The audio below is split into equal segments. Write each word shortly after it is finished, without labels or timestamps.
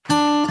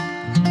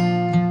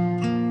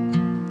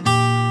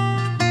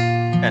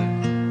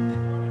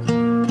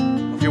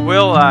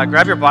will,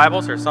 grab your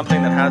Bibles or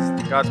something that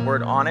has God's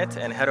Word on it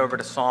and head over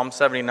to Psalm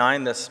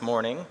 79 this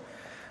morning.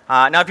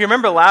 Now, if you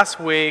remember last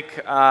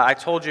week, I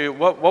told you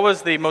what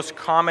was the most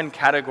common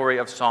category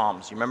of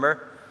Psalms. You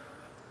remember?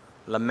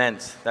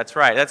 Lament. That's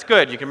right. That's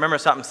good. You can remember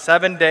something.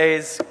 7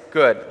 days,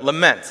 good.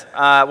 Lament.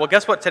 Well,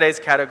 guess what today's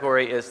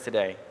category is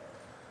today?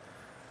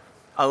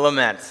 A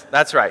lament.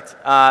 That's right.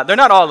 They're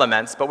not all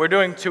laments, but we're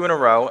doing two in a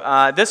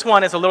row. This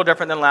one is a little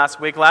different than last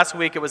week. Last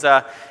week it was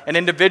an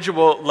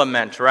individual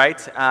lament,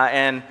 right?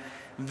 And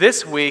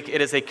this week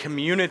it is a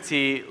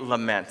community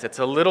lament. It's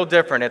a little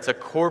different. It's a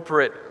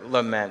corporate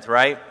lament,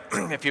 right?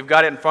 If you've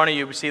got it in front of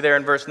you, we see there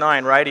in verse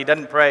 9, right? He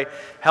doesn't pray,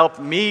 "Help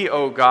me,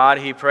 O God."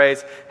 He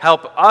prays,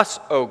 "Help us,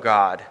 O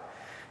God."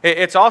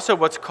 It's also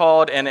what's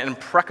called an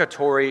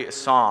imprecatory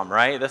psalm,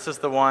 right? This is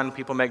the one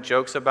people make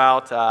jokes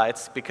about.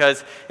 It's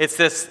because it's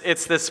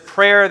this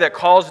prayer that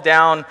calls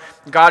down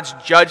God's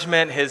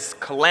judgment, His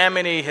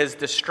calamity, His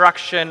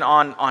destruction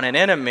on an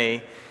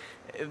enemy.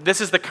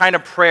 This is the kind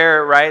of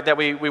prayer, right, that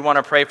we want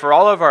to pray for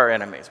all of our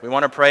enemies. We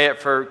want to pray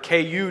it for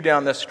KU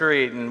down the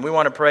street, and we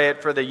want to pray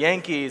it for the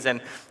Yankees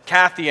and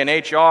Kathy and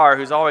HR,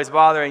 who's always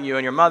bothering you,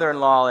 and your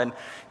mother-in-law, and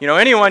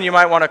anyone you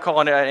might want to call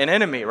an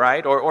enemy,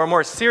 right? Or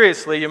more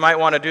seriously, you might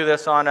want to do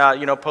this on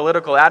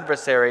political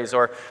adversaries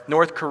or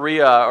North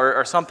Korea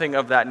or something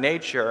of that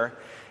nature.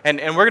 And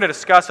we're going to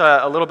discuss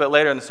a little bit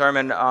later in the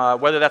sermon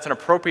whether that's an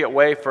appropriate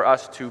way for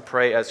us to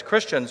pray as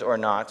Christians or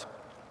not.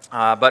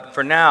 But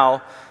for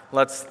now,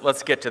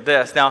 let's get to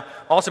this. Now,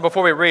 also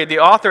before we read, the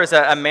author is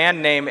a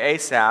man named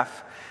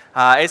Asaph.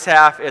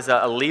 Asaph is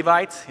a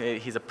Levite.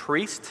 He's a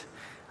priest.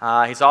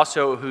 He's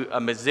also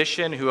a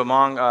musician who,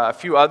 among a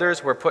few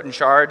others, were put in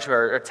charge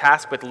or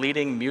tasked with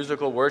leading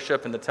musical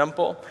worship in the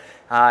temple.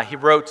 He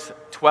wrote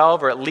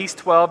 12, or at least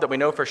 12 that we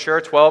know for sure,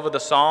 12 of the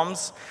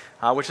Psalms,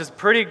 which is a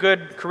pretty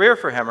good career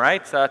for him,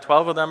 right?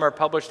 12 of them are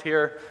published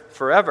here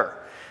forever.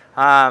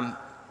 And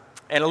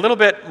a little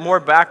bit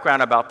more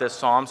background about this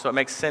psalm, so it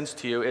makes sense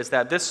to you, is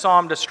that this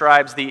psalm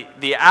describes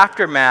the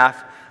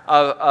aftermath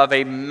of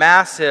a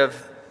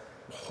massive,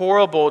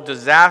 horrible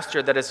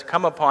disaster that has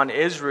come upon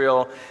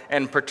Israel,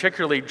 and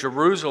particularly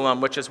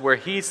Jerusalem, which is where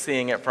he's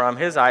seeing it from,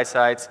 his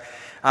eyesight.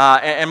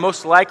 And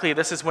most likely,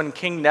 this is when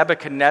King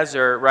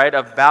Nebuchadnezzar, right,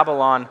 of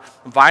Babylon,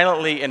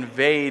 violently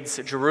invades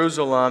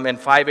Jerusalem in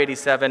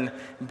 587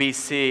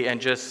 BC and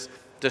just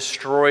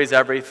destroys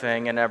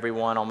everything and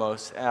everyone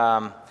almost.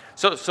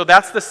 So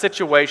that's the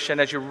situation.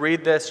 As you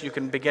read this, you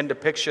can begin to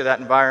picture that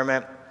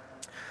environment.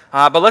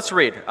 But let's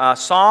read.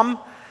 Psalm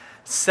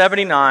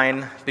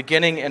 79,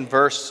 beginning in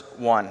verse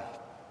 1.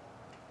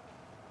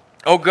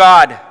 O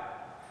God,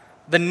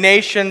 the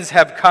nations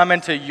have come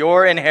into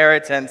your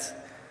inheritance.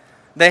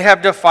 They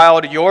have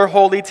defiled your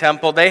holy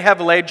temple. They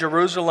have laid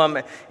Jerusalem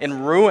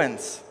in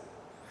ruins.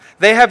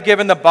 They have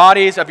given the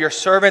bodies of your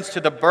servants to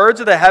the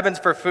birds of the heavens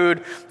for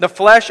food, the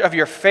flesh of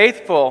your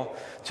faithful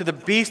to the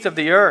beasts of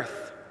the earth.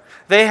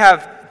 They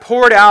have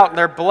poured out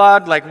their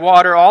blood like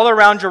water all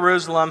around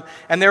Jerusalem,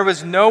 and there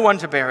was no one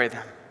to bury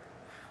them.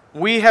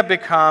 We have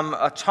become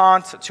a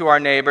taunt to our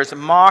neighbors,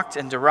 mocked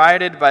and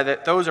derided by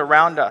those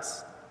around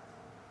us.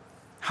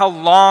 How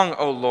long,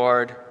 O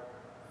Lord?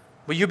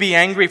 Will you be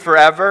angry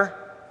forever?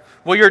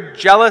 Will your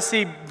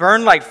jealousy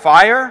burn like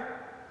fire?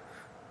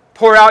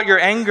 Pour out your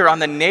anger on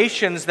the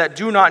nations that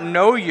do not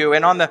know you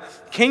and on the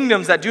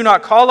kingdoms that do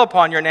not call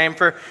upon your name,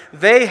 for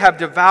they have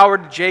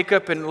devoured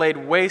Jacob and laid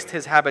waste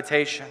his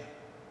habitation.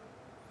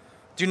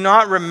 Do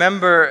not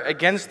remember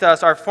against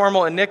us our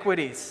former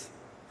iniquities.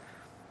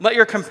 Let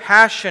your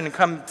compassion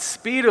come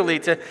speedily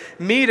to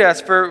meet us,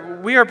 for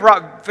we are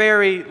brought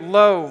very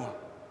low.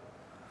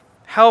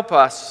 Help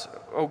us,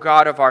 O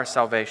God of our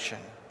salvation.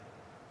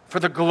 For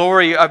the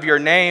glory of your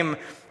name,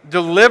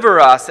 deliver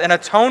us and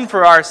atone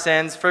for our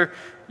sins for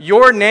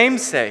your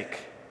name's sake.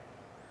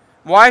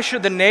 Why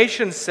should the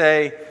nations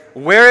say,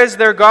 "Where is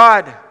their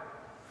God?"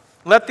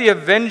 Let the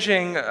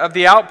avenging of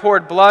the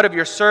outpoured blood of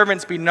your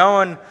servants be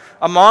known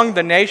among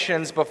the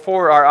nations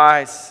before our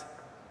eyes.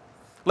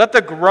 Let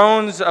the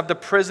groans of the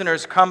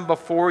prisoners come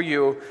before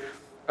you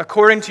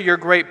according to your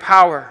great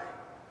power.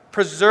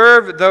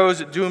 Preserve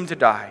those doomed to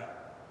die.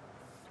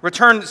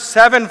 Return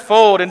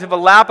sevenfold into the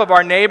lap of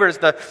our neighbors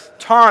the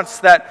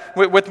taunts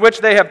with which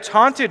they have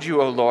taunted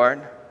you, O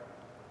Lord.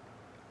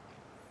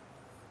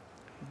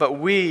 But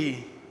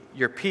we,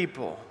 your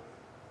people,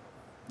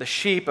 the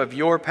sheep of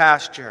your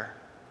pasture,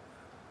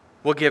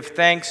 will give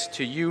thanks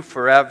to you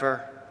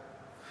forever.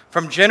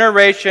 From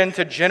generation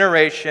to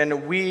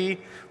generation, we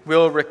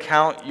will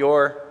recount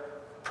your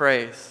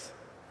praise.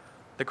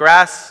 The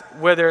grass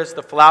withers,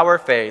 the flower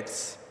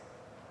fades.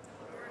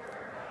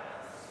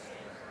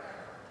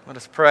 Let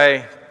us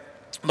pray.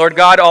 Lord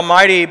God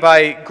Almighty,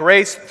 by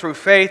grace through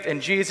faith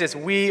in Jesus,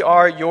 we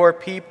are your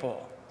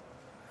people.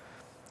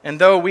 And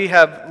though we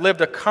have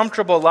lived a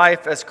comfortable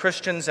life as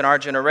Christians in our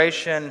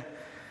generation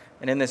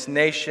and in this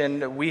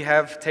nation, we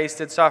have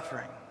tasted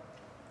suffering.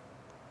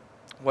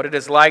 What it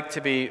is like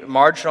to be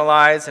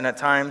marginalized and at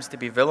times to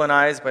be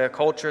villainized by a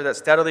culture that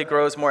steadily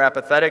grows more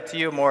apathetic to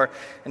you, more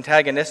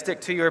antagonistic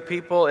to your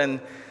people.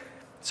 And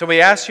So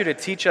we ask you to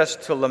teach us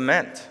to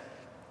lament.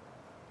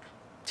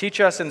 Teach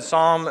us in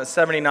Psalm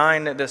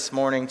 79 this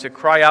morning to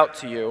cry out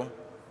to you,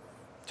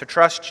 to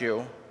trust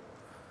you,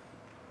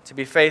 to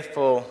be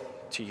faithful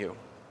to you.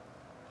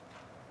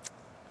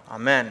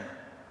 Amen.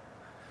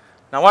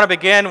 Now I want to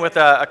begin with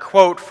a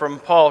quote from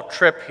Paul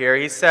Tripp here.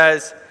 He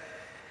says,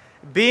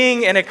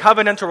 "Being in a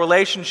covenantal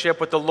relationship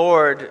with the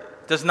Lord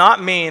does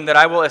not mean that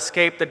I will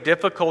escape the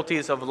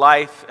difficulties of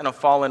life in a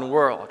fallen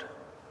world.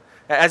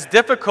 As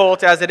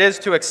difficult as it is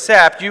to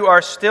accept, you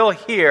are still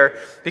here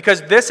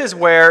because this is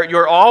where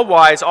your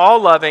all-wise,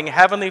 all-loving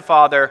Heavenly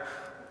Father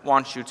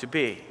wants you to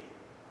be."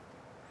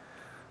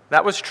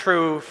 That was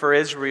true for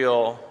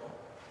Israel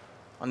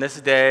on this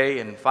day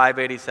in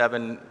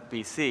 587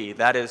 BC.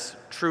 That is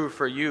true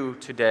for you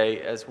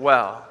today as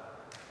well.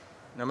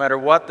 No matter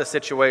what the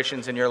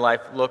situations in your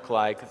life look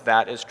like,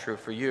 that is true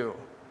for you.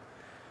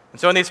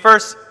 And so in these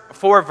first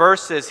 4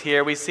 verses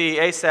here, we see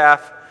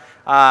Asaph.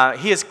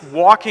 He is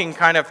walking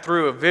kind of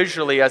through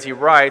visually as he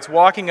writes,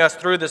 walking us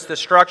through this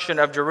destruction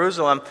of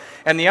Jerusalem.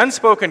 And the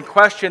unspoken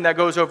question that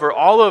goes over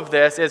all of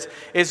this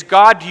is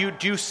God,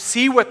 do you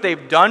see what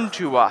they've done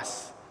to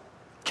us?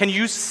 Can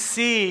you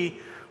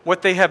see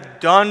what they have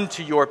done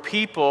to your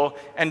people?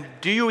 And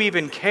do you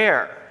even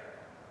care?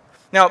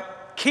 Now,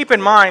 keep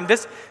in mind,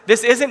 this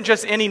isn't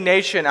just any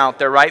nation out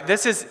there, right?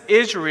 This is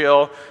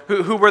Israel,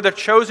 who were the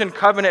chosen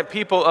covenant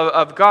people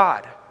of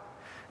God.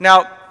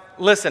 Now,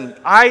 listen,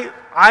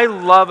 I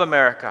love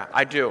America.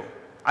 I do.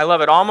 I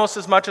love it almost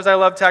as much as I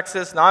love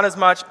Texas. Not as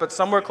much, but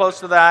somewhere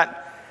close to that.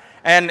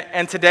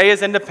 And today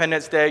is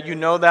Independence Day. You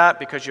know that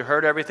because you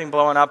heard everything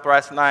blowing up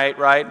last night,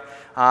 right?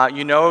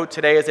 You know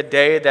today is a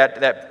day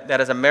that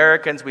as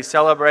Americans we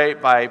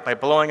celebrate by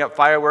blowing up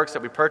fireworks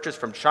that we purchased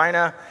from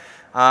China.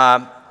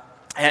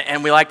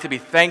 And we like to be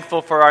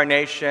thankful for our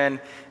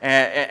nation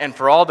and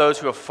for all those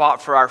who have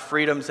fought for our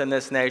freedoms in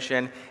this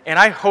nation. And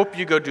I hope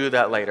you go do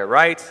that later,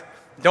 right?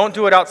 Don't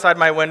do it outside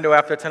my window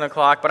after 10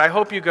 o'clock, but I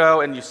hope you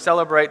go and you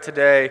celebrate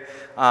today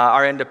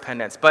our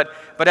independence. But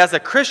as a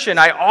Christian,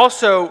 I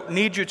also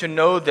need you to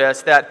know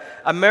this, that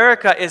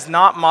America is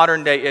not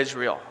modern-day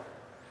Israel.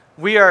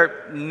 We are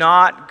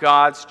not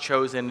God's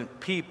chosen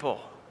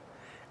people.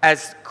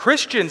 As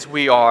Christians,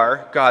 we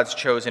are God's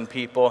chosen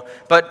people,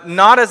 but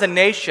not as a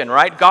nation,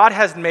 right? God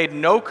has made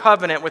no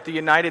covenant with the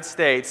United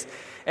States,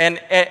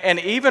 and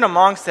even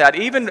amongst that,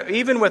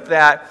 even with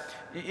that,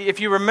 if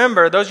you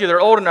remember, those of you that are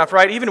old enough,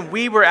 right, even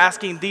we were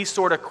asking these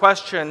sort of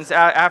questions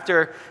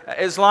after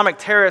Islamic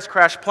terrorists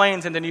crashed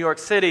planes into New York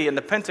City and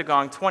the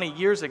Pentagon 20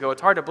 years ago.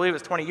 It's hard to believe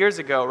it's 20 years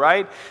ago,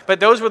 right? But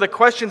those were the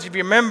questions, if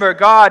you remember,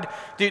 God,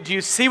 do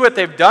you see what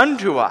they've done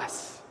to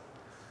us?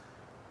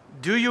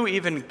 Do you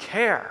even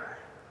care?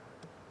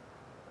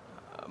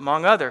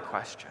 Among other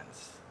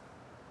questions.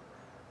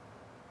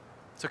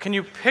 So can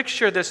you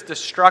picture this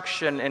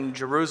destruction in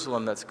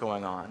Jerusalem that's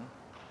going on?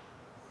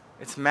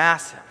 It's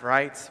massive,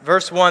 right?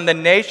 Verse 1, the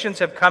nations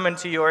have come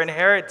into your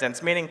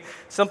inheritance, meaning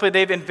simply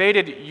they've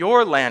invaded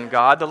your land,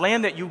 God, the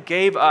land that you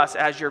gave us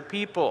as your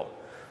people.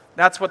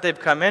 That's what they've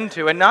come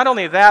into. And not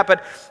only that,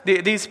 but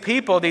these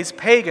people, these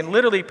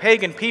literally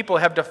pagan people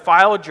have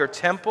defiled your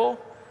temple,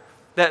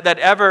 that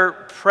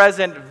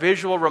ever-present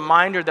visual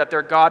reminder that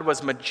their God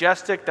was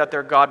majestic, that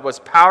their God was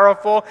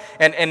powerful,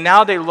 and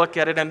now they look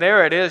at it and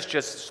there it is,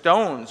 just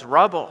stones,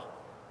 rubble.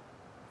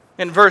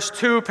 And verse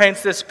 2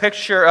 paints this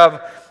picture of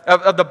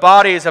the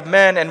bodies of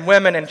men and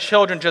women and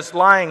children just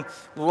lying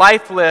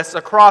lifeless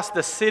across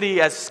the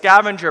city as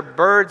scavenger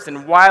birds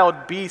and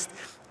wild beasts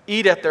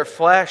eat at their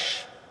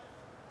flesh.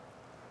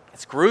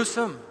 It's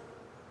gruesome.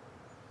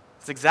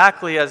 It's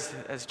exactly as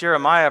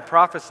Jeremiah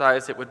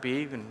prophesies it would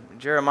be. In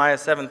Jeremiah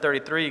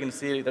 7:33, you can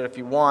see that if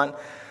you want.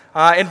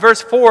 In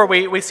verse 4,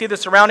 we see the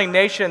surrounding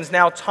nations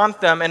now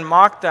taunt them and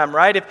mock them,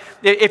 right?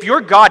 If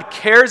your God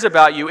cares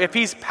about you, if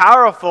he's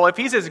powerful, if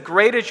he's as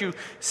great as you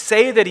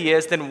say that he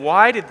is, then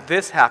why did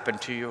this happen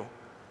to you?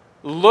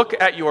 Look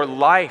at your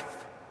life.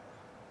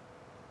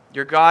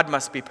 Your God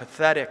must be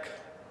pathetic.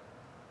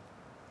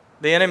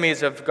 The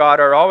enemies of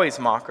God are always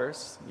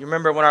mockers. You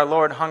remember when our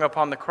Lord hung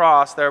upon the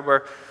cross, there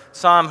were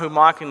some who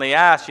mockingly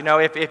asked,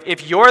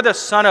 if you're the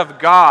Son of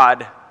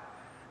God,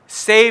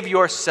 save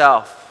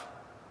yourself.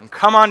 And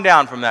come on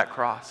down from that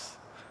cross.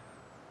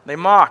 They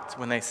mocked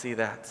when they see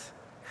that.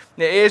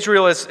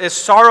 Israel is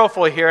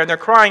sorrowful here, and they're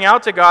crying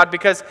out to God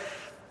because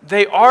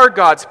they are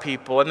God's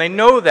people, and they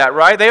know that,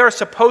 right? They are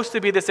supposed to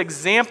be this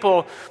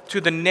example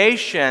to the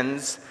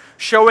nations,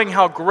 showing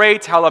how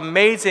great, how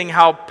amazing,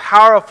 how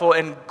powerful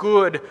and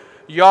good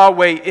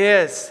Yahweh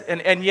is.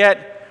 And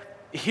yet,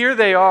 here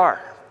they are.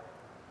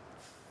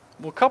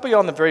 Well, a couple of you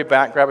on the very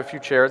back, grab a few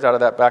chairs out of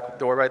that back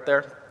door right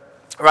there.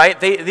 Right?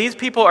 These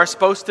people are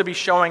supposed to be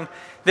showing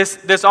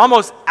this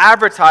almost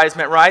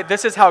advertisement, right?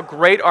 This is how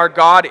great our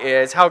God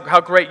is, how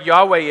great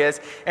Yahweh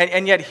is,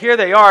 and yet here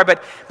they are.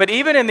 But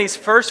even in these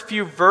first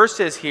few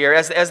verses here,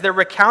 as they're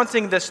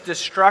recounting this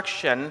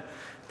destruction,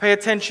 pay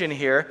attention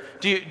here.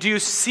 Do you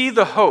see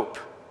the hope?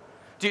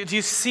 Do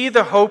you see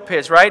the hope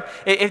is, right?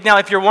 Now,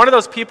 if you're one of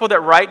those people that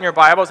write in your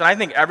Bibles, and I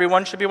think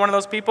everyone should be one of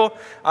those people,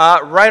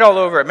 write all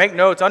over it. Make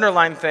notes,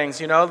 underline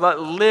things,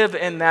 live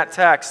in that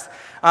text.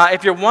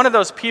 If you're one of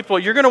those people,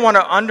 you're going to want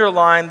to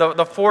underline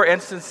the four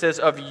instances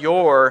of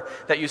your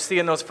that you see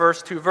in those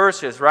first two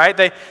verses, right?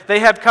 They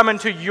have come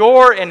into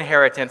your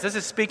inheritance. This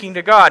is speaking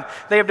to God.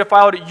 They have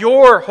defiled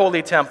your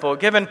holy temple,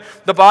 given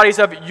the bodies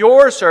of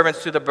your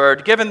servants to the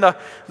bird, given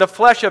the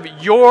flesh of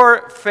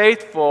your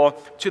faithful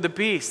to the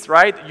beast,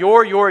 right?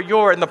 Your.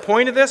 And the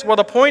point of this? Well,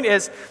 the point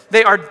is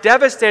they are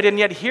devastated, and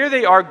yet here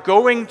they are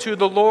going to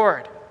the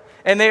Lord.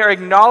 And they are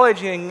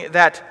acknowledging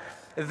that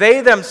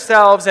they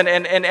themselves and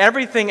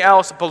everything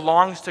else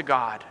belongs to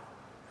God.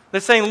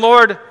 They're saying,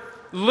 Lord,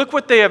 look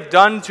what they have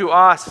done to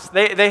us.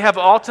 They have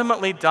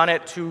ultimately done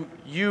it to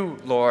you,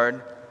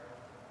 Lord,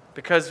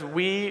 because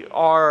we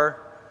are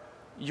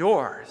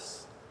yours.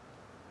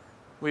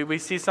 We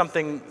see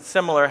something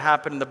similar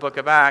happen in the book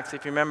of Acts.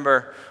 If you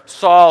remember,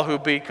 Saul, who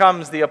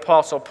becomes the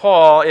Apostle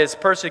Paul, is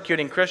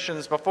persecuting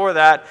Christians before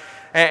that.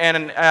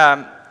 And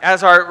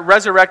as our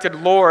resurrected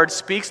Lord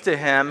speaks to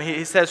him,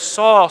 he says,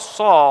 Saul,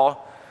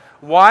 Saul,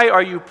 why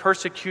are you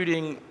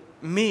persecuting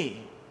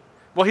me?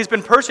 Well, he's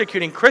been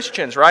persecuting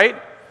Christians,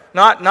 right?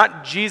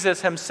 Not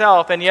Jesus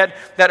himself. And yet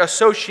that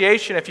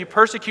association, if you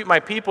persecute my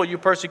people, you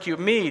persecute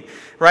me,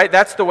 right?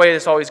 That's the way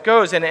this always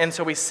goes. And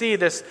so we see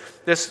this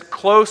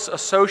close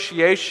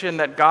association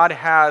that God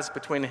has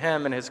between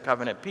him and his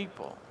covenant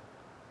people.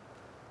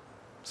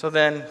 So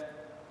then,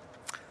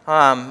 we're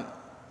going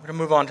to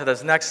move on to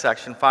this next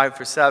section,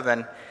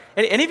 5-7.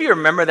 Any of you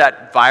remember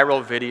that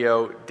viral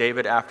video,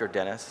 David After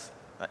Dennis?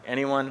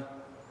 Anyone?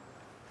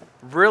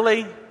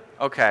 Really?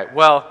 Okay,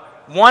 well,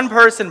 one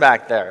person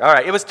back there. All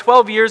right, it was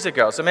 12 years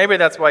ago, so maybe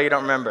that's why you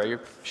don't remember.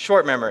 Your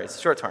short memories,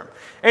 short term.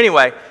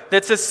 Anyway,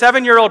 it's a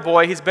 7-year-old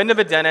boy. He's been to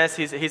the dentist.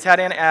 He's had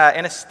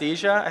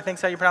anesthesia, I think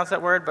is how you pronounce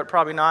that word, but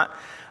probably not.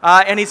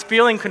 And he's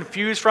feeling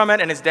confused from it,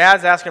 and his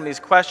dad's asking him these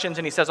questions,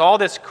 and he says all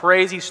this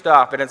crazy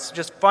stuff, and it's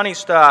just funny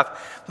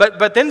stuff.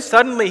 But then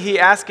suddenly he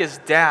asks his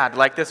dad,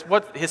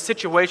 what his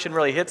situation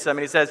really hits him,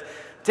 and he says,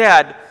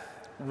 Dad,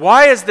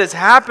 why is this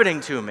happening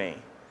to me?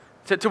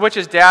 To which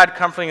his dad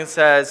comfortingly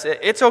says,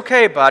 it's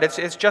okay, bud,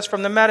 it's just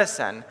from the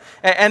medicine.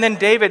 And then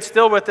David,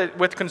 still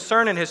with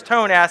concern in his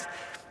tone, asks,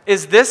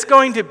 is this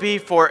going to be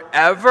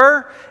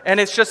forever? And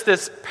it's just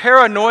this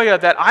paranoia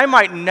that I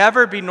might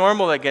never be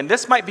normal again.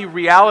 This might be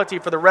reality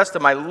for the rest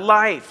of my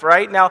life,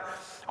 right? Now,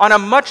 on a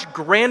much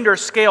grander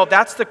scale,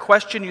 that's the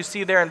question you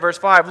see there in verse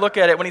 5. Look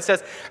at it when he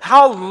says,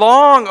 how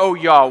long, O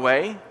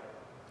Yahweh,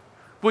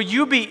 will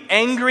you be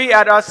angry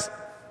at us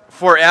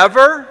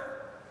forever?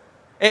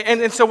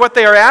 And so what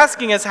they are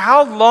asking is,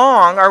 how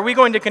long are we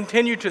going to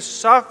continue to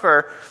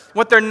suffer?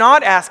 What they're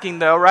not asking,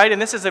 though, right,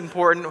 and this is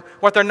important,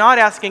 what they're not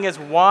asking is,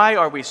 why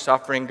are we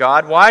suffering,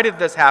 God? Why did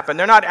this happen?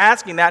 They're not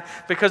asking that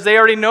because they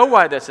already know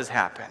why this has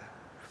happened.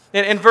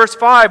 In verse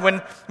 5,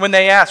 when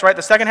they ask, right,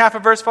 the second half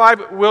of verse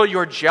 5, will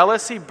your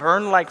jealousy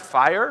burn like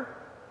fire?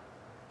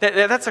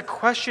 That's a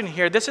question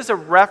here. This is a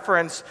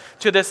reference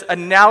to this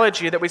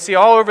analogy that we see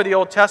all over the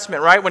Old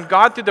Testament, right? When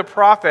God, through the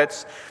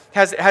prophets,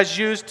 has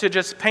used to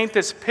just paint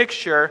this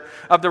picture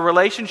of the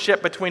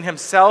relationship between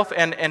himself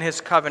and his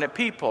covenant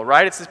people,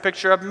 right? It's this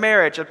picture of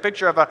marriage, a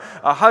picture of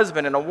a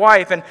husband and a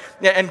wife,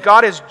 and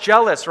God is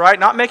jealous, right?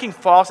 Not making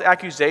false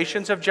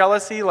accusations of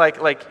jealousy like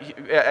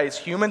as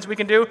humans we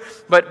can do,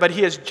 but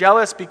he is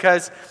jealous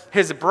because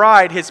his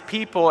bride, his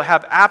people,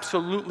 have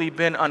absolutely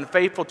been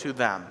unfaithful to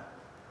them.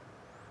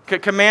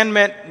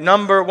 Commandment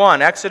number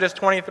 1, Exodus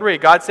 23,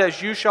 God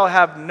says, you shall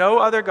have no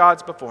other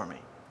gods before me.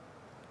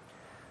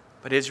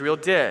 But Israel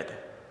did.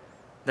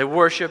 They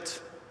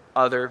worshipped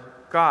other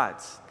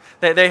gods.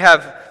 They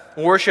have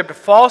worshipped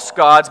false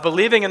gods,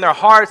 believing in their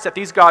hearts that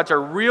these gods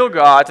are real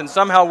gods and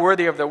somehow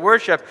worthy of their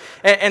worship.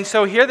 And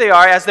so here they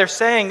are, as they're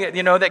saying,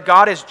 that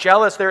God is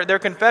jealous, they're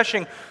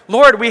confessing,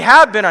 Lord, we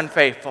have been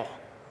unfaithful.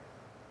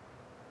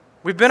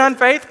 We've been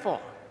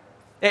unfaithful.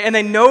 And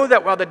they know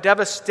that while the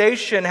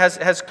devastation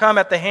has come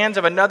at the hands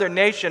of another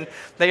nation,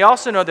 they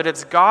also know that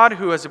it's God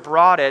who has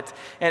brought it,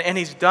 and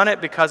he's done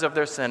it because of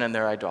their sin and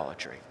their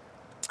idolatry.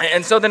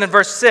 And so then in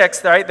verse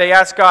 6, right, they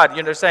ask God,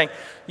 they're saying,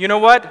 you know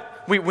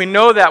what? We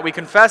know that, we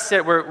confess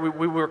it,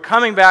 we're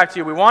coming back to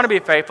you, we want to be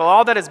faithful,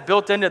 all that is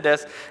built into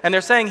this. And they're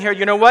saying here,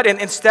 you know what? And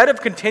instead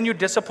of continued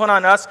discipline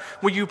on us,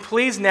 will you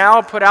please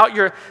now put out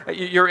your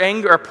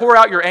anger, or pour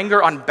out your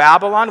anger on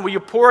Babylon? Will you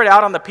pour it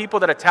out on the people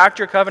that attacked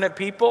your covenant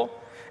people?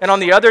 And on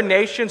the other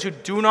nations who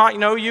do not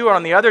know you, or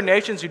on the other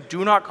nations who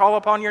do not call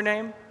upon your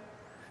name?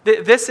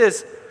 This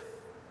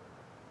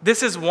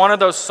is one of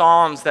those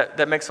psalms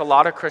that makes a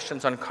lot of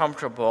Christians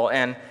uncomfortable.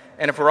 And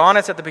if we're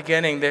honest at the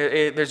beginning,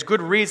 there's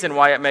good reason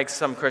why it makes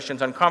some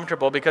Christians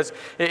uncomfortable. Because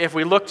if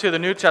we look to the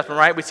New Testament,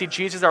 right, we see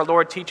Jesus, our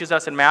Lord, teaches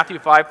us in Matthew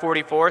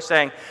 5:44,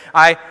 saying,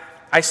 I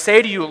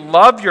say to you,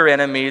 love your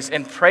enemies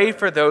and pray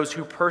for those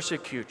who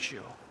persecute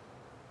you.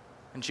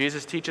 And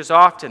Jesus teaches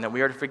often that we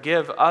are to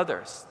forgive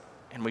others.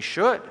 And we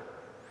should.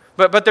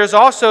 But there's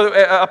also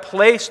a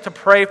place to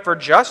pray for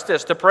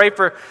justice, to pray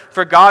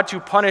for God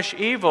to punish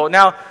evil.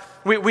 Now,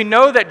 we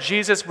know that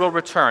Jesus will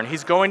return.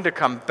 He's going to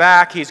come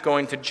back. He's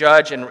going to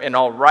judge in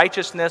all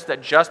righteousness,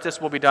 that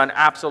justice will be done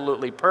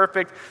absolutely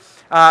perfect.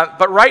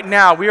 But right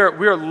now, we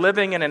are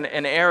living in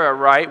an era,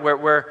 right,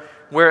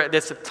 where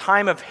this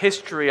time of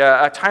history,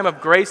 a time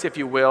of grace, if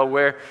you will,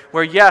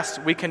 where yes,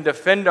 we can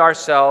defend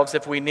ourselves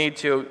if we need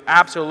to,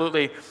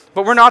 absolutely,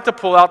 but we're not to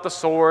pull out the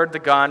sword, the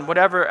gun,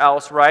 whatever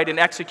else, right, and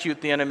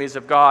execute the enemies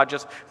of God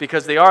just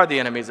because they are the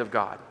enemies of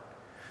God.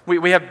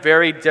 We have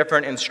very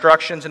different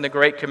instructions in the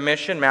Great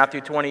Commission,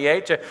 Matthew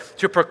 28,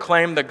 to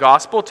proclaim the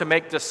gospel, to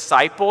make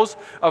disciples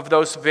of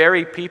those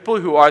very people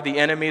who are the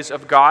enemies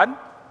of God.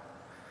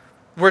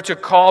 We're to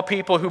call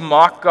people who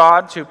mock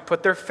God to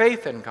put their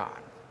faith in God.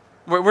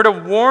 We're to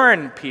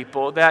warn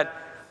people that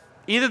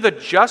either the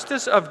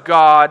justice of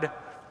God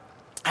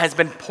has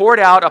been poured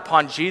out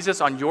upon Jesus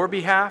on your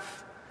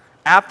behalf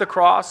at the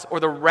cross, or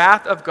the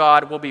wrath of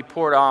God will be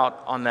poured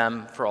out on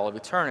them for all of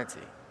eternity.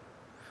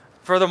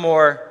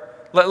 Furthermore,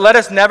 let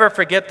us never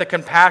forget the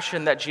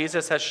compassion that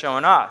Jesus has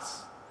shown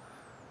us,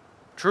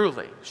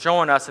 truly,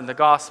 showing us in the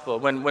gospel.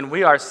 When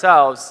we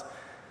ourselves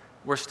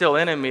were still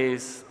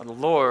enemies of the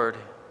Lord,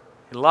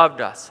 He loved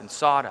us and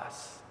sought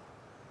us.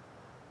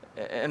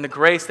 And the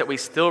grace that we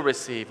still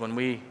receive when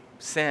we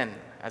sin,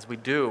 as we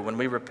do, when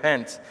we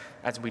repent,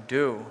 as we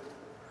do.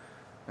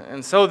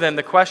 And so then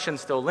the question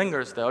still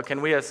lingers, though,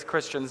 can we as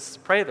Christians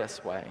pray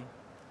this way?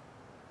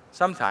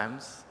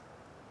 Sometimes.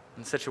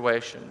 In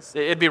situations.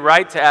 It'd be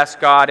right to ask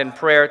God in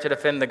prayer to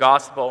defend the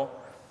gospel,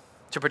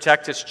 to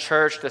protect His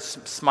church, to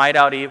smite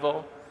out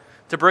evil,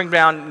 to bring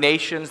down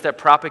nations that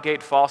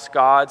propagate false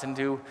gods and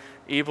do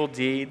evil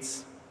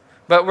deeds.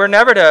 But we're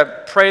never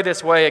to pray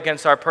this way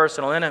against our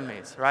personal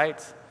enemies,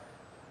 right?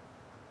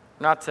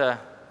 We're not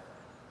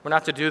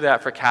to do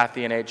that for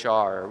Kathy and HR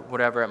or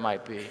whatever it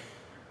might be.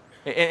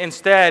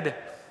 Instead,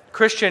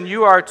 Christian,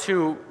 you are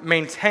to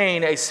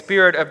maintain a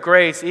spirit of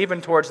grace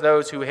even towards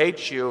those who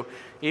hate you,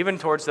 even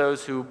towards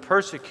those who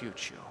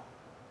persecute you.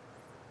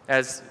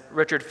 As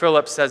Richard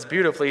Phillips says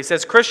beautifully, he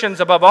says, Christians,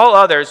 above all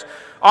others,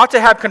 ought to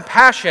have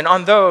compassion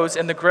on those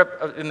in the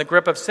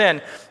grip of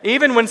sin,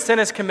 even when sin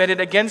is committed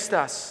against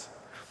us.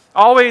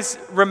 Always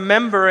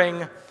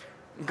remembering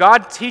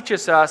God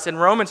teaches us in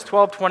Romans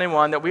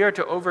 12:21 that we are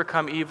to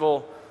overcome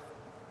evil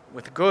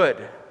with good.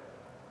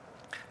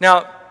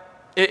 Now,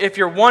 if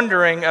you're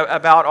wondering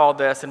about all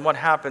this and what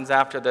happens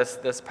after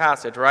this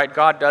passage, right,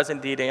 God does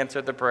indeed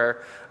answer the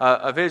prayer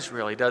of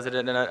Israel. He does it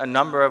in a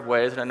number of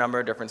ways, in a number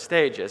of different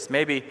stages.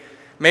 Maybe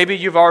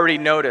you've already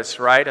noticed,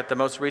 right, at the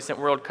most recent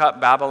World Cup,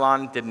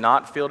 Babylon did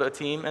not field a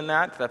team in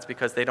that. That's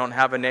because they don't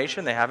have a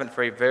nation. They haven't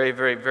for a very,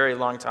 very, very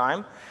long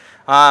time.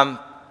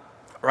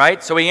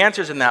 Right? So He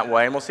answers in that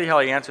way, and we'll see how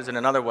He answers in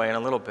another way in a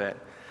little bit.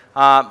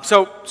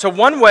 So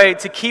one way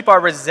to keep our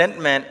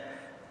resentment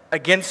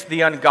against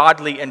the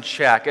ungodly in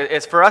check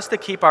is for us to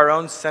keep our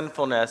own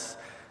sinfulness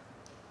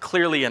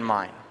clearly in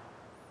mind.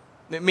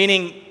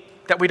 Meaning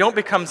that we don't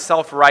become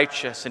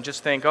self-righteous and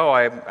just think, oh,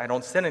 I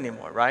don't sin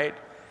anymore, right?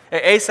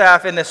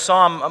 Asaph in this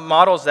psalm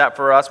models that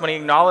for us when he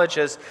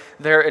acknowledges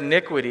their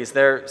iniquities,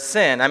 their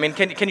sin. I mean,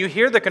 can you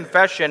hear the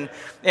confession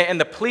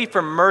and the plea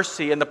for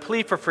mercy and the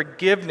plea for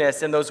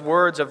forgiveness in those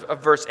words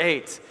of verse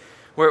 8,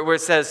 where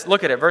it says,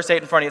 look at it, verse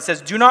 8 in front of you, it says,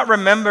 do not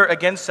remember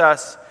against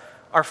us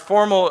our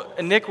former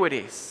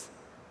iniquities.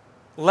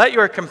 Let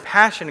your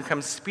compassion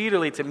come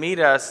speedily to meet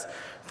us,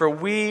 for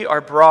we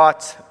are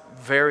brought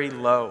very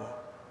low.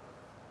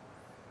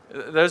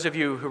 Those of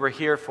you who were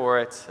here for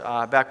it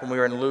back when we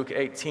were in Luke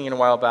 18 a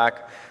while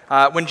back,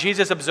 when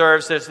Jesus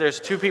observes there's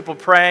two people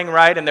praying,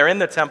 right, and they're in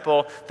the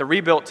temple, the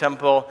rebuilt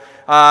temple,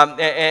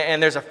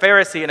 and there's a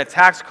Pharisee and a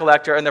tax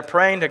collector, and they're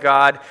praying to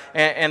God,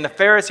 and the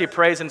Pharisee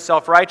prays in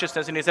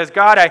self-righteousness, and he says,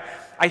 God,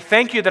 I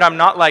thank you that I'm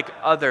not like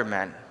other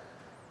men,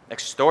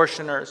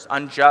 extortioners,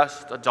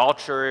 unjust,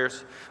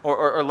 adulterers,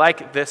 or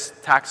like this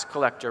tax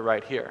collector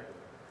right here.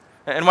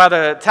 And while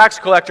the tax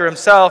collector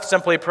himself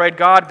simply prayed,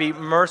 God, be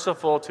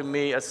merciful to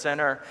me, a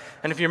sinner.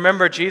 And if you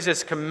remember,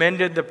 Jesus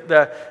commended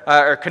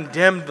or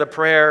condemned the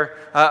prayer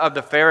of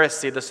the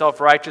Pharisee, the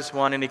self-righteous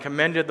one, and He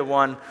commended the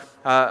one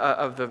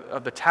of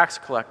the tax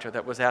collector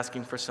that was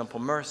asking for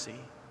simple mercy.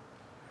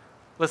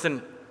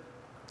 Listen,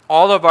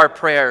 all of our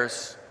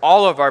prayers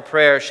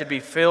should be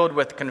filled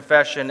with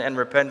confession and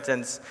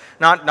repentance,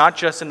 not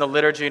just in the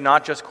liturgy,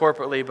 not just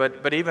corporately,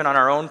 but even on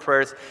our own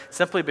prayers,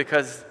 simply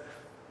because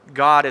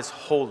God is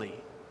holy.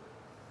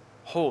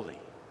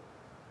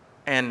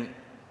 And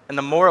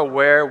the more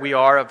aware we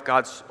are of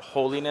God's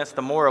holiness,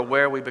 the more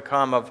aware we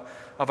become of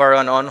our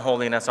own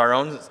unholiness, our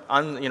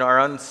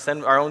own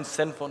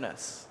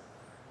sinfulness.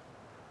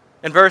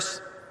 In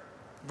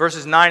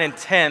verses 9 and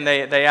 10,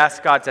 they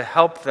ask God to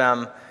help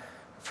them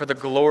for the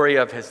glory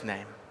of His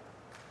name.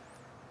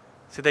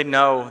 See, they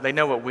know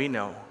what we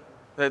know.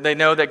 They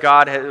know that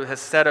God has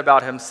said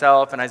about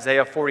Himself in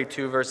Isaiah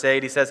 42, verse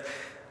 8, He says,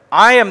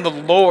 I am the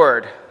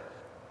Lord,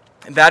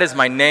 and that is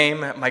my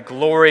name. My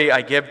glory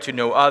I give to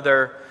no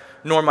other,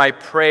 nor my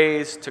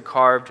praise to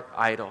carved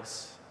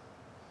idols.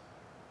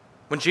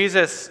 When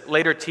Jesus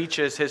later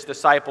teaches His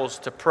disciples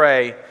to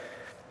pray,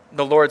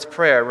 the Lord's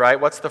Prayer, right?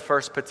 What's the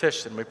first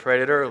petition? We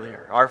prayed it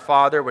earlier. Our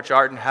Father, which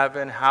art in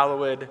heaven,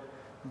 hallowed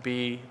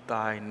be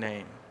thy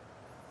name.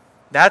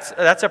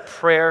 That's a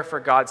prayer for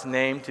God's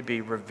name to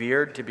be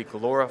revered, to be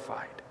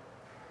glorified,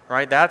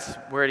 right? That's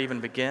where it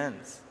even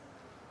begins.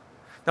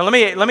 Now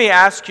let me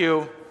ask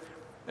you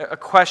a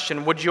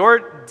question. Would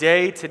your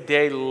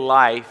day-to-day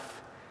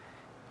life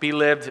be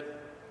lived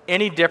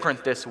any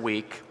different this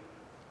week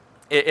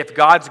if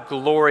God's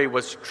glory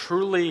was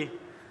truly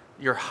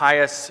your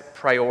highest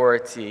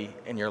priority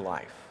in your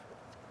life?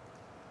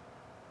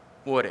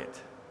 Would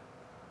it?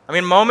 I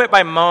mean, moment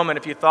by moment,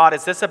 if you thought,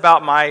 is this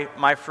about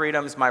my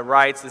freedoms, my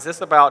rights? Is this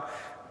about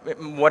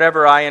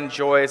whatever I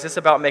enjoy? Is this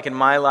about making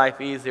my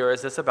life easier? Or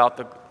is this about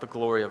the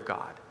glory of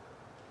God?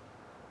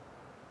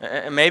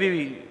 And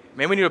maybe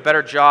we need a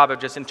better job of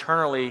just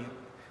internally,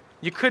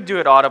 you could do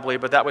it audibly,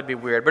 but that would be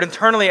weird. But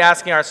internally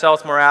asking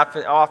ourselves more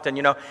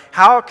often,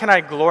 how can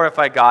I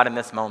glorify God in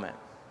this moment?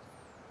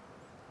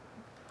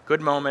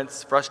 Good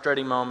moments,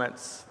 frustrating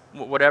moments,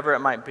 whatever it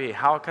might be.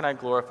 How can I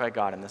glorify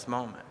God in this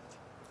moment?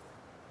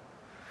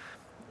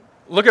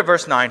 Look at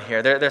verse 9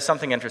 here. There's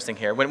something interesting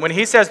here. When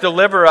he says,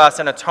 deliver us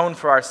and atone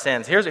for our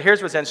sins, here's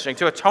what's interesting.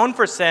 To atone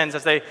for sins,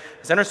 as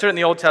understood in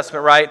the Old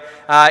Testament, right,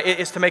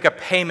 is to make a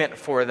payment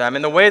for them.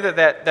 And the way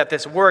that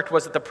this worked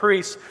was that the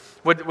priests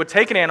would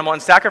take an animal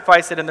and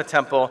sacrifice it in the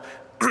temple,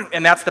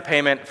 and that's the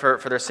payment for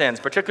their sins,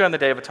 particularly on the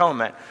Day of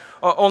Atonement.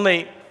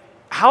 Only,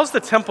 how's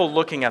the temple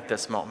looking at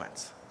this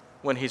moment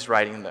when he's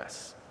writing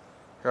this?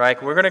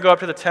 Right? We're going to go up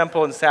to the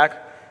temple and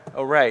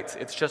oh, right,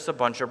 it's just a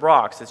bunch of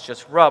rocks. It's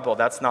just rubble.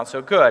 That's not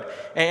so good.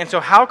 And so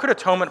how could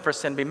atonement for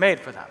sin be made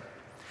for them?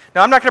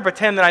 Now, I'm not going to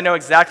pretend that I know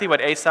exactly what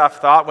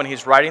Asaph thought when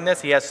he's writing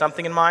this. He has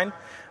something in mind.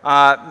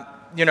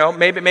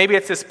 Maybe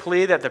it's this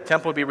plea that the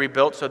temple be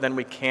rebuilt so then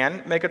we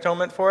can make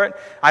atonement for it.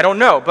 I don't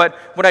know. But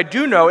what I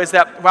do know is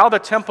that while the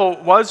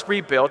temple was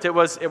rebuilt, it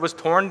was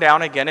torn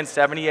down again in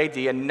 70 AD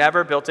and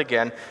never built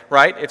again,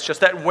 right? It's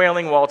just that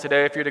Wailing Wall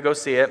today if you're to go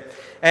see it.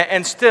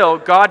 And still,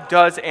 God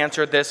does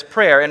answer this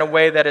prayer in a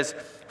way that is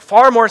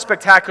far more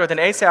spectacular than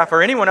Asaph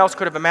or anyone else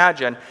could have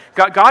imagined.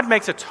 God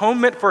makes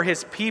atonement for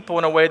his people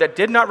in a way that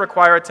did not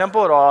require a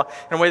temple at all,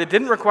 in a way that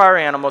didn't require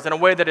animals, in a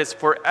way that is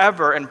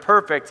forever and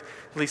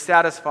perfectly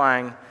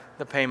satisfying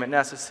the payment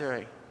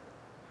necessary.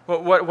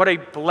 What a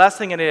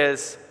blessing it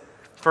is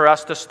for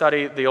us to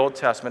study the Old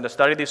Testament, to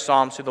study these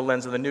Psalms through the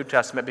lens of the New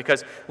Testament,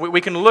 because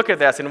we can look at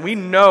this and we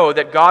know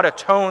that God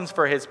atones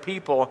for his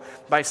people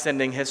by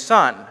sending his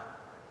Son,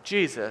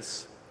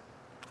 Jesus,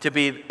 to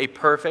be a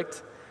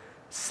perfect,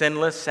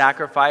 sinless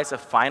sacrifice, a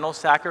final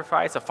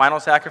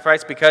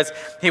sacrifice because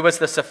he was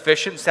the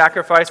sufficient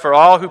sacrifice for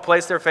all who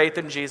place their faith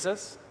in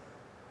Jesus.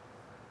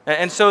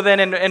 And so then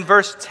in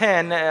verse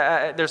 10,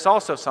 there's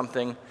also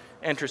something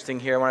interesting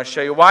here I want to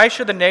show you. Why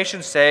should the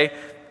nations say,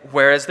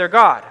 where is their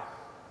God?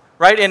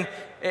 Right? And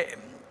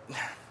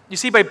you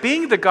see, by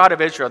being the God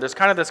of Israel, there's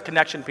kind of this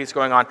connection piece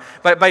going on.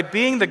 But by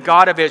being the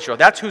God of Israel,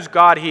 that's whose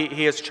God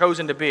he has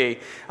chosen to be,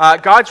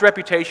 God's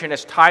reputation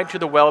is tied to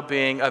the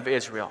well-being of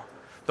Israel,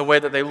 the way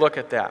that they look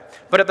at that.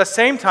 But at the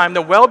same time,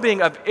 the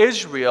well-being of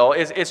Israel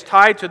is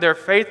tied to their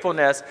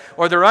faithfulness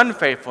or their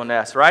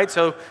unfaithfulness, right?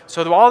 So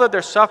all that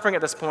they're suffering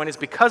at this point is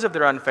because of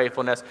their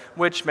unfaithfulness,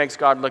 which makes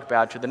God look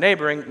bad to the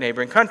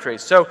neighboring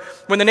countries. So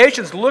when the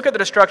nations look at the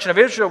destruction of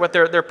Israel with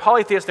their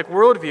polytheistic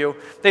worldview,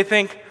 they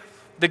think,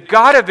 the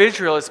God of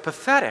Israel is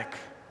pathetic.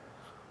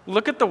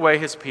 Look at the way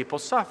his people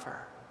suffer.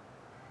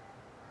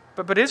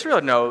 But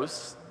Israel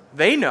knows,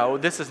 they know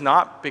this is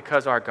not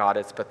because our God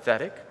is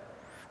pathetic.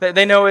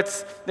 They know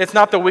it's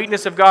not the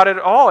weakness of God at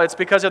all. It's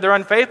because they're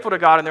unfaithful to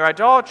God and their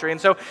idolatry. And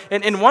so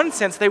in one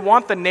sense, they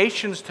want the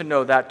nations to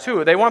know that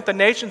too. They want the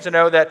nations to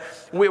know that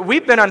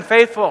we've been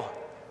unfaithful.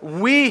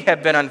 We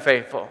have been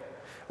unfaithful.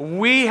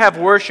 We have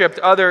worshipped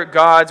other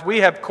gods.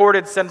 We have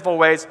courted sinful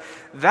ways.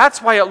 That's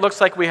why it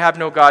looks like we have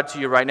no God to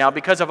you right now,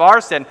 because of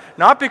our sin,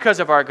 not because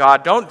of our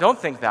God. Don't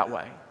think that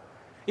way.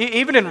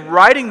 Even in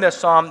writing this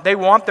psalm, they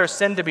want their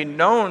sin to be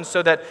known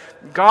so that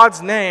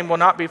God's name will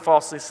not be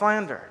falsely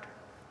slandered.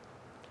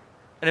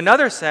 In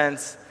another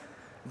sense,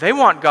 they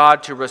want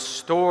God to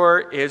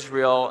restore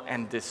Israel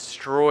and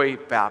destroy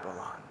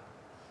Babylon.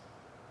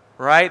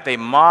 Right? They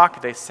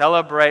mock, they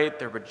celebrate,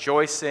 they're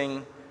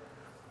rejoicing.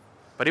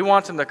 But he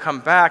wants them to come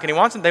back, and they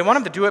want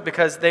them to do it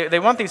because they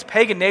want these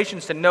pagan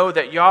nations to know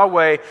that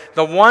Yahweh,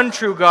 the one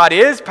true God,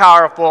 is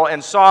powerful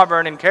and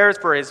sovereign and cares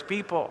for his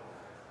people.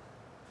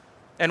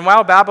 And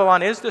while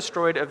Babylon is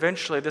destroyed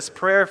eventually, this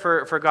prayer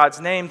for God's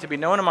name to be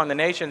known among the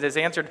nations is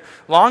answered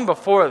long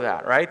before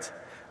that, right?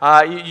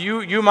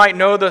 You might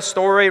know the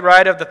story,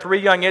 right, of the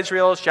three young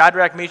Israels,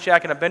 Shadrach,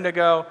 Meshach, and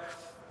Abednego.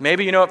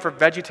 Maybe you know it for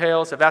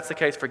VeggieTales. If that's the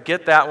case,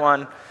 forget that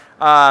one.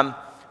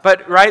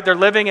 But, right, they're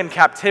living in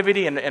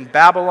captivity in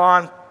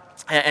Babylon.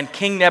 And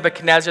King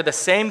Nebuchadnezzar, the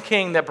same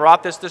king that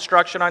brought this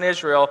destruction on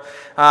Israel,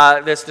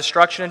 this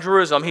destruction in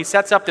Jerusalem, he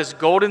sets up this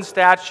golden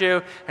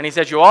statue, and he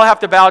says, you all have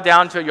to bow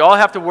down to it, you all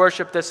have to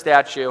worship this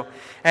statue.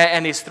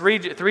 And these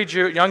three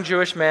young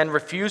Jewish men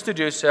refuse to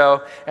do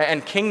so,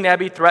 and King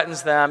Nebi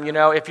threatens them,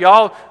 if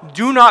y'all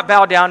do not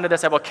bow down to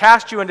this, I will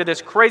cast you into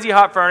this crazy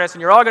hot furnace,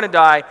 and you're all going to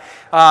die,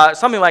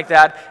 something like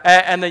that.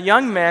 And the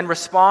young men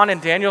respond in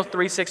Daniel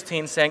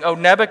 3:16, saying, "O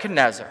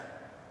Nebuchadnezzar,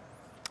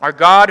 our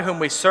God whom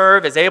we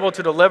serve is able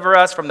to deliver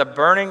us from the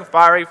burning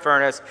fiery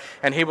furnace,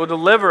 and he will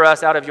deliver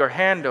us out of your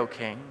hand, O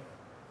king."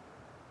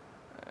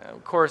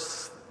 Of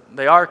course,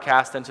 they are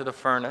cast into the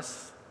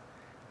furnace,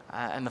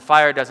 and the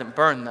fire doesn't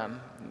burn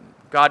them.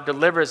 God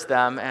delivers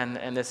them,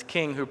 and this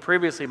king who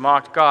previously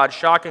mocked God,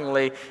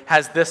 shockingly,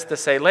 has this to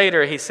say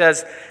later. He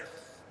says,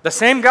 the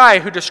same guy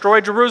who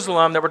destroyed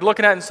Jerusalem that we're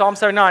looking at in Psalm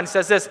 79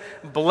 says this,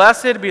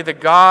 "Blessed be the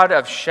God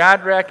of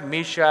Shadrach,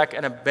 Meshach,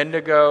 and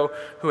Abednego,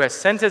 who has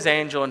sent his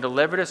angel and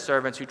delivered his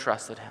servants who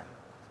trusted him."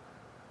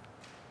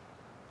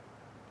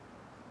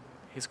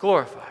 He's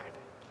glorified.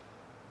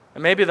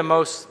 And maybe the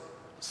most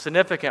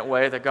significant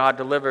way that God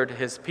delivered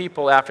his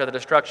people after the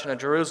destruction of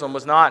Jerusalem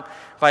was not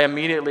by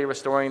immediately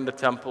restoring the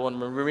temple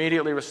and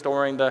immediately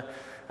restoring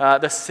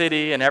the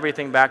city and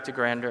everything back to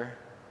grandeur,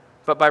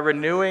 but by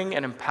renewing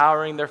and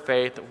empowering their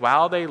faith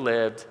while they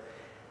lived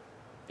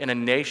in a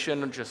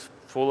nation just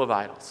full of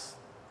idols.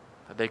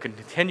 That they could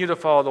continue to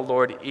follow the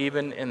Lord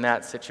even in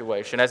that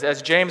situation.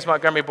 As James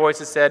Montgomery Boyce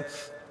has said,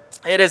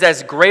 it is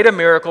as great a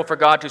miracle for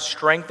God to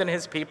strengthen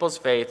his people's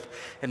faith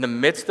in the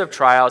midst of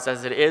trials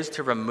as it is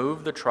to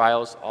remove the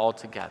trials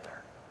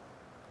altogether.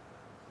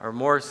 Or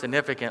more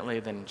significantly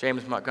than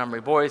James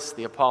Montgomery Boyce,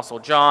 the Apostle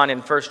John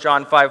in 1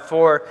 John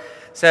 5:4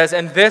 says,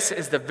 "And this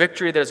is the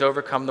victory that has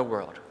overcome the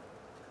world,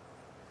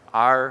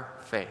 our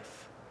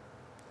faith."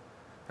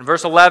 In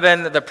verse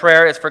 11, the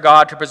prayer is for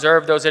God to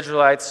preserve those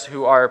Israelites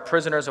who are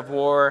prisoners of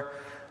war.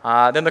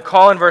 Then the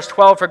call in verse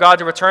 12 for God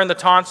to return the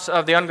taunts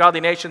of the ungodly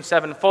nation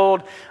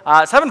sevenfold.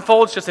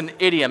 Sevenfold is just an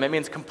idiom. It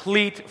means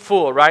complete,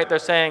 full, right? They're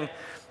saying,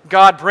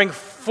 God, bring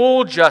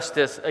full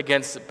justice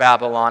against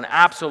Babylon,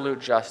 absolute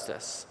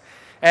justice.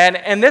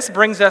 And this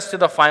brings us to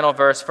the final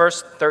verse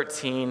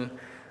 13.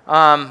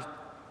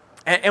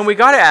 And we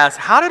got to ask,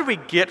 how did we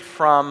get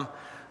from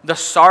the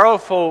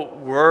sorrowful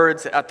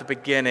words at the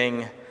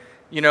beginning,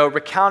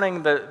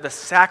 recounting the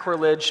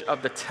sacrilege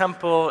of the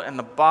temple and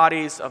the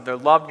bodies of their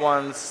loved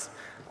ones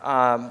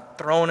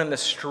thrown in the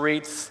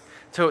streets,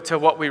 to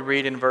what we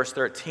read in verse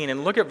 13?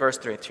 And look at verse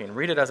 13.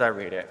 Read it as I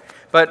read it.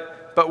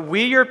 But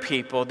we, your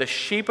people, the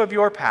sheep of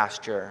your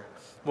pasture,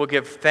 will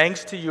give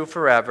thanks to you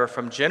forever.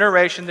 From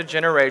generation to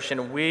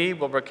generation, we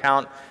will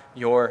recount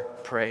your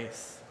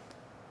praise.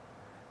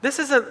 This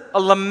is a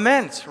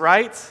lament,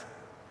 right?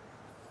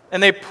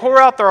 And they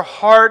pour out their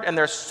heart, and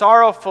they're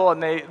sorrowful,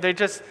 and they're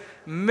just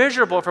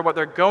miserable for what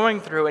they're going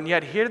through. And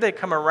yet here they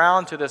come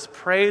around to this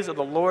praise of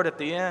the Lord at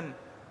the end.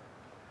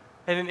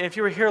 And if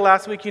you were here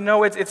last week,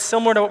 it's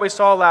similar to what we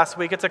saw last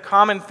week. It's a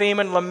common theme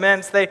in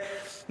laments.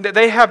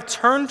 They have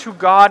turned to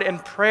God in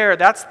prayer.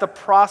 That's the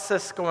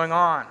process going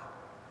on.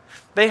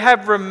 They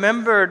have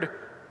remembered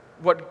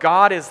what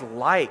God is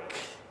like,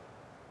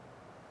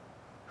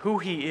 who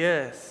he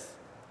is.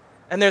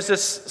 And there's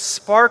this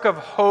spark of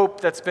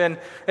hope that's been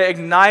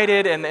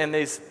ignited in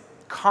these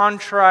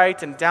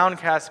contrite and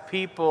downcast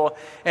people.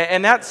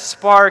 And that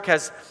spark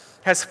has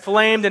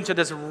flamed into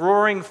this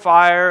roaring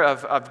fire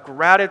of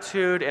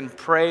gratitude and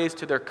praise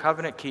to their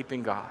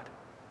covenant-keeping God.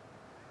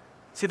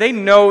 See, they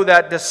know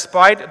that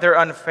despite their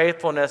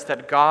unfaithfulness,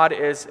 that God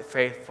is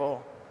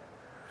faithful.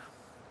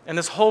 And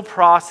this whole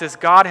process,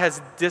 God has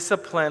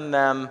disciplined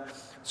them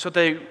so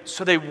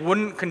they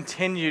wouldn't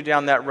continue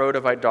down that road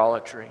of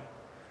idolatry,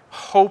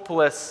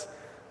 hopeless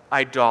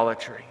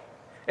idolatry.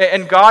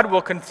 And God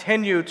will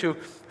continue to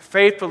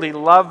faithfully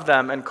love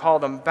them and call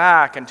them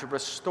back and to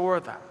restore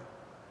them.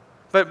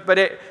 But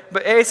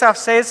Asaph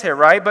says here,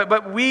 right?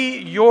 But we,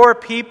 your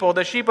people,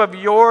 the sheep of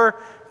your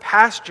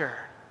pasture.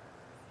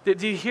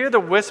 Do you hear the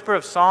whisper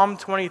of Psalm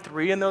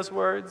 23 in those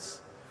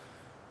words?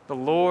 The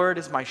Lord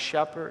is my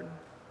shepherd.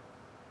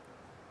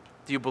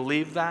 Do you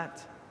believe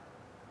that?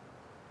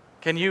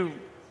 Can you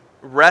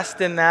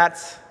rest in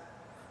that?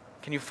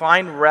 Can you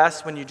find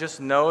rest when you just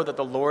know that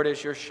the Lord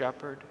is your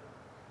shepherd?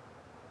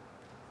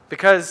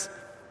 Because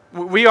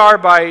we are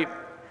by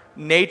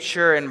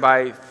nature and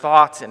by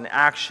thought and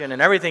action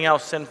and everything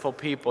else sinful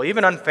people,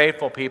 even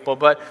unfaithful people.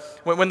 But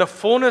when the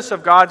fullness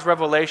of God's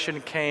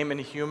revelation came in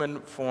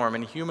human form,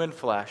 in human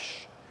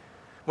flesh,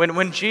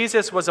 when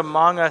Jesus was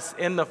among us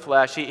in the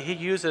flesh, he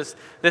uses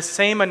this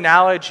same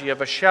analogy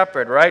of a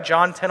shepherd, right?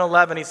 John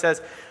 10:11, he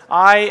says,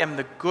 I am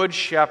the good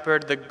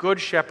shepherd. The good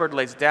shepherd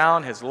lays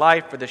down his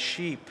life for the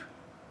sheep.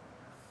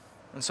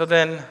 And so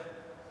then,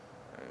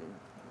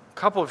 a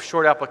couple of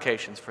short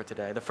applications for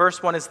today. The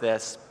first one is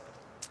this.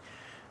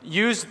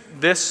 Use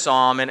this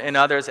psalm and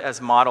others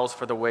as models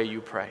for the way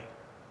you pray.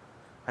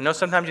 I know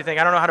sometimes you think,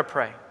 I don't know how to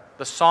pray.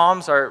 The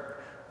Psalms are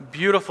a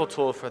beautiful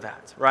tool for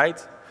that,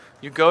 right?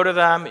 You go to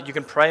them, you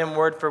can pray them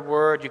word for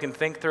word, you can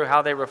think through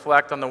how they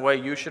reflect on the way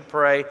you should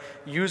pray.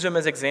 Use them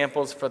as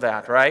examples for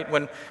that, right?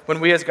 When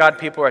we as God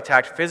people are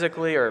attacked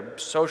physically or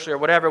socially or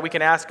whatever, we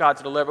can ask God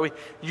to deliver. We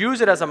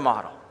use it as a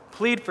model.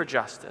 Plead for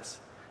justice.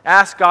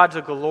 Ask God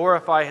to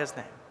glorify his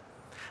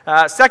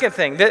name. Second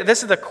thing,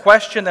 this is the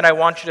question that I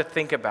want you to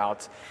think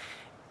about,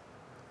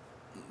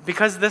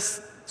 because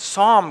this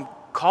psalm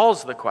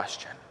calls the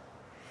question.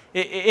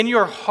 In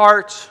your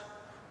heart,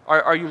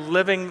 are you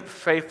living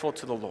faithful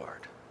to the Lord?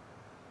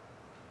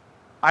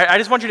 I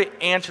just want you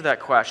to answer that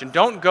question.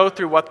 Don't go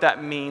through what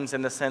that means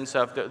in the sense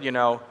of,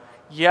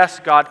 yes,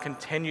 God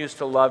continues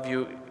to love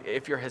you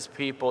if you're his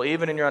people,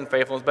 even in your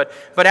unfaithfulness.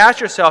 But ask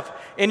yourself,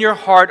 in your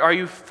heart, are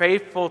you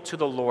faithful to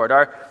the Lord?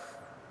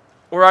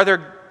 Or are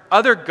there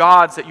other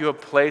gods that you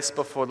have placed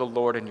before the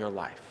Lord in your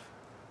life?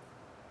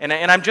 And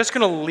I'm just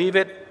going to leave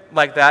it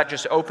like that,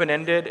 just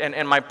open-ended.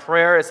 And my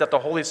prayer is that the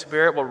Holy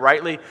Spirit will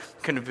rightly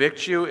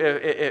convict you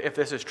if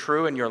this is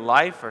true in your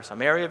life or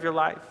some area of your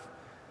life.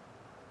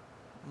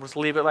 Let's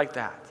leave it like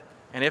that.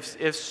 And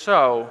if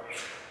so,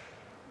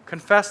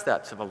 confess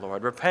that to the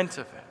Lord. Repent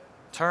of it.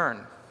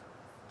 Turn.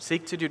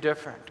 Seek to do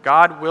different.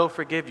 God will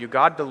forgive you.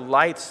 God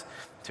delights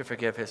to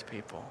forgive his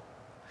people.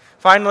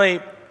 Finally,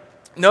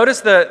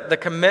 notice the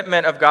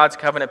commitment of God's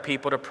covenant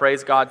people to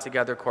praise God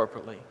together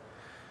corporately.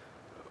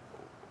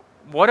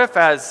 What if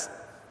as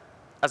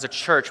a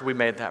church we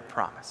made that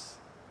promise?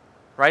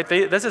 Right?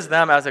 This is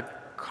them as a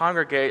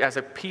congregation, as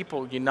a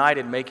people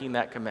united making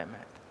that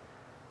commitment.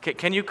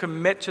 Can you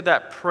commit to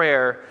that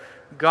prayer?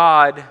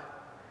 God,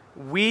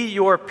 we,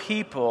 your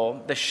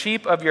people, the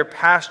sheep of your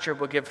pasture,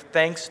 will give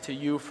thanks to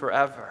you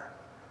forever.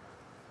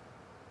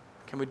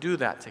 Can we do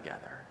that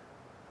together?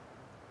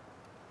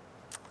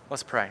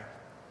 Let's pray.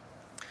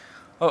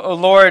 Oh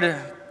Lord,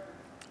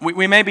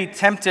 we may be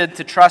tempted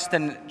to trust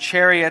in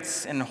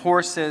chariots and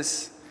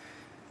horses,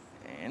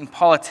 in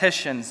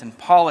politicians and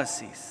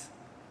policies,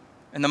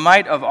 in the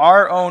might of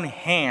our own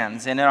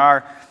hands and in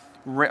our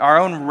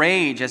own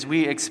rage as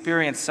we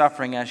experience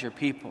suffering as your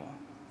people,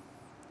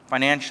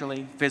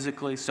 financially,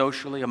 physically,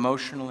 socially,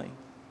 emotionally.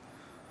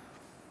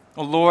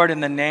 Oh Lord, in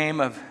the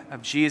name of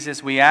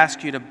Jesus, we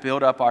ask you to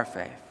build up our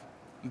faith,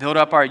 build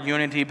up our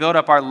unity, build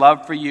up our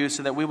love for you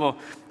so that we will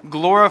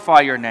glorify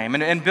your name,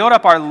 and build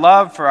up our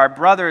love for our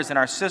brothers and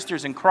our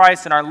sisters in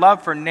Christ, and our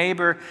love for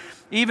neighbor,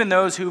 even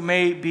those who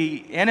may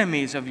be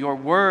enemies of your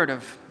word,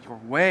 of your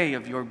way,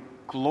 of your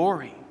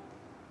glory.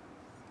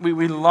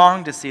 We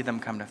long to see them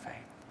come to faith.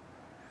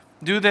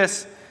 Do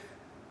this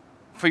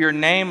for your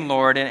name,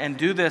 Lord, and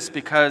do this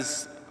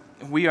because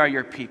we are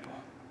your people.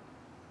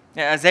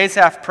 As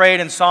Asaph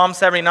prayed in Psalm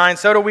 79,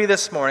 so do we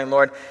this morning,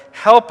 Lord.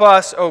 Help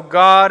us, O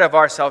God of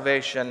our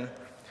salvation,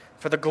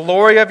 for the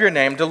glory of your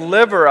name.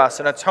 Deliver us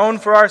and atone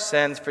for our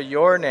sins for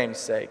your name's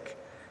sake.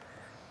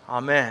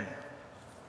 Amen.